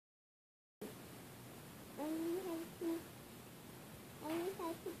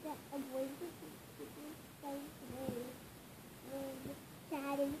that I'm going to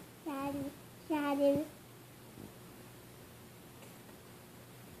shadow, shadow, shadow.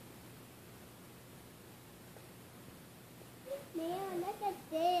 Mayo, look at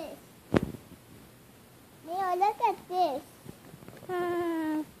this. Mayo, look at this.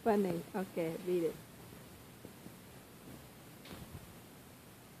 Ah, funny. Okay, read it.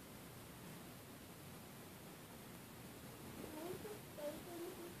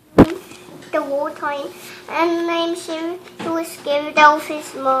 The whole time, and I'm sure he was scared out of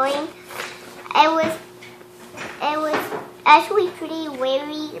his mind. I was actually pretty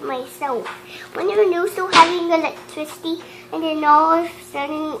worried myself. When you're used to having electricity and then all of a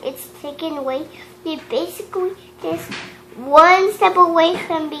sudden it's taken away, you're basically just one step away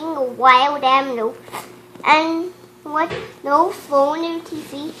from being a wild animal. And what? No phone or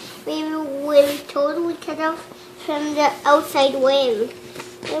TV. We were totally cut off from the outside world.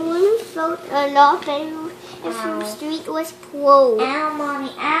 It would have felt a lot better if the street was closed. Ow,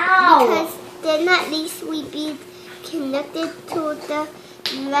 Mommy, ow! Because then at least we'd be connected to the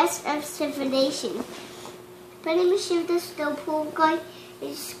rest of civilization. But I'm sure the snowball guy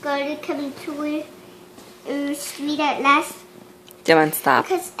is going to come to our street at last. Jaman, stop.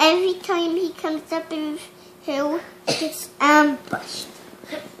 Because every time he comes up our hill, it gets ambushed.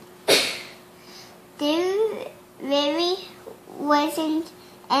 There really wasn't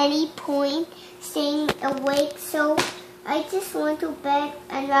any point staying awake, so I just went to bed,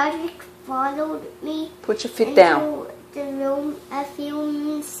 and Roderick followed me. Put your feet down. The room a few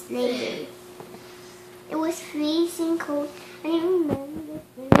minutes later. It was freezing cold. I remember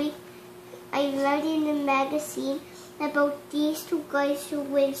the story I read in the magazine about these two guys who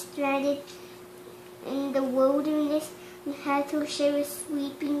were stranded in the wilderness and had to share a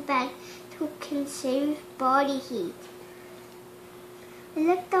sleeping bag to conserve body heat. I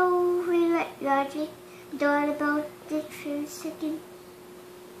looked over at Roderick and thought about it for a second.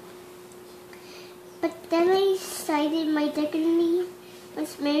 But then I decided my dignity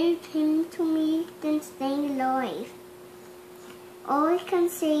was more important to me than staying alive. All I can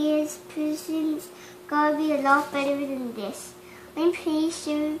say is prisons gotta be a lot better than this. I'm pretty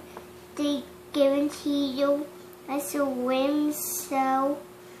sure they guarantee you as a worm cell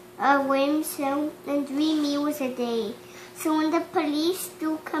and 3 meals a day. So when the police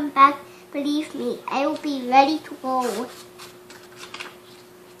do come back, believe me, I will be ready to go.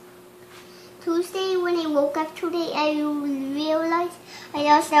 Tuesday, when I woke up today, I realized I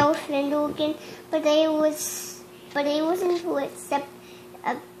lost our friend again, but I wasn't too upset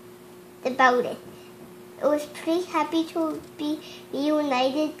about it. I was pretty happy to be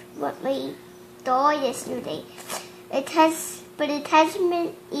reunited with my doll yesterday. It hasn't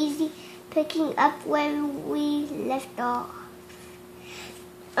been easy picking up where we left off.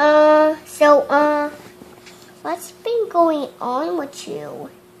 What's been going on with you?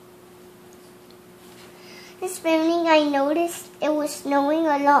 This morning I noticed it was snowing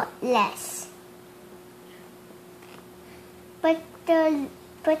a lot less. But the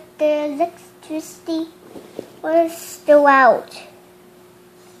electricity was still out.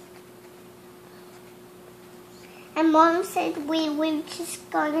 And Mom said we were just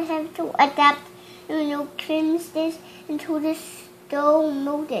gonna have to adapt, cleanse this until the snow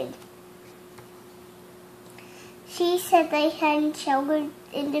melted. She said I hadn't showered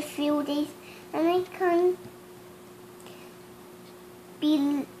in a few days and I can't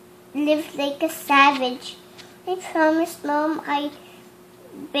live like a savage. I promised Mom I'd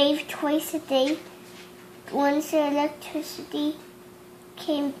bathe twice a day once the electricity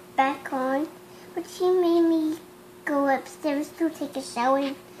came back on, but she made me go upstairs to take a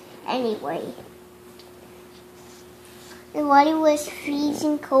shower anyway. The water was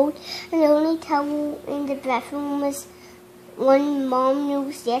freezing cold, and the only towel in the bathroom was one Mom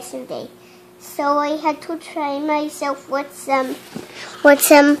used yesterday. So I had to try myself with what's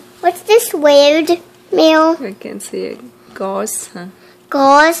this weird meal? I can see it. Gauze, huh?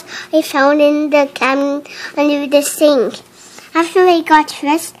 Gauze I found in the cabinet under the sink. After I got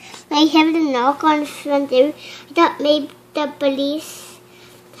dressed, I heard a knock on the front door. I thought maybe the police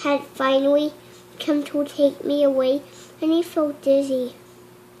had finally come to take me away, and I felt dizzy.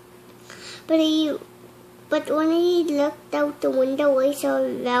 But when I looked out the window, I saw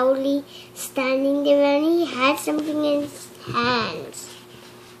Rowley standing there, and he had something in his hands.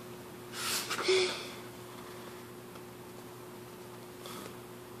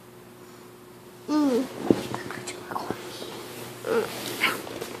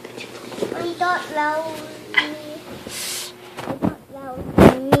 I thought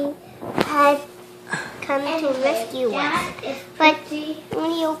Rowley had come to rescue us. But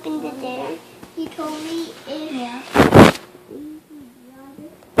when he opened the door, he told me if